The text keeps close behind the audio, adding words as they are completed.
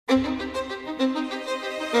The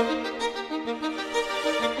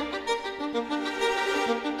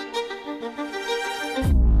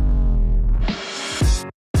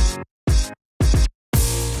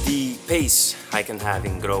pace I can have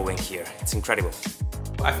in growing here, it's incredible.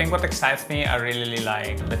 I think what excites me, I really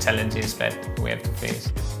like the challenges that we have to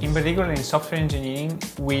face. In particular, in software engineering,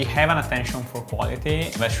 we have an attention for quality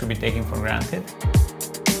that should be taken for granted.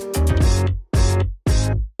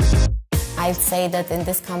 I'd say that in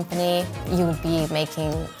this company, you would be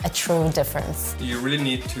making a true difference. You really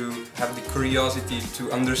need to have the curiosity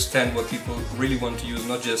to understand what people really want to use,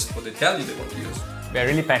 not just what they tell you they want to use. They're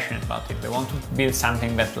really passionate about it. They want to build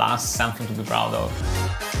something that lasts, something to be proud of.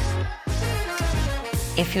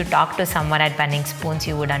 If you talk to someone at Bending Spoons,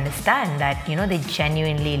 you would understand that, they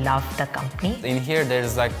genuinely love the company. In here,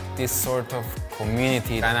 there's like this sort of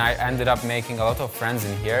community, and I ended up making a lot of friends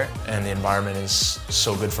in here. And the environment is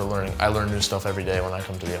so good for learning. I learn new stuff every day when I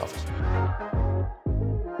come to the office.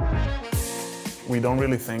 We don't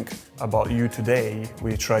really think about you today.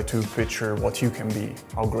 We try to picture what you can be,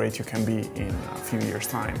 how great you can be in a few years'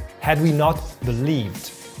 time. Had we not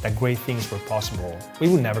believed that great things were possible, we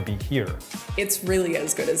would never be here. It's really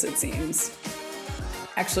as good as it seems.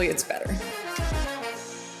 Actually, it's better.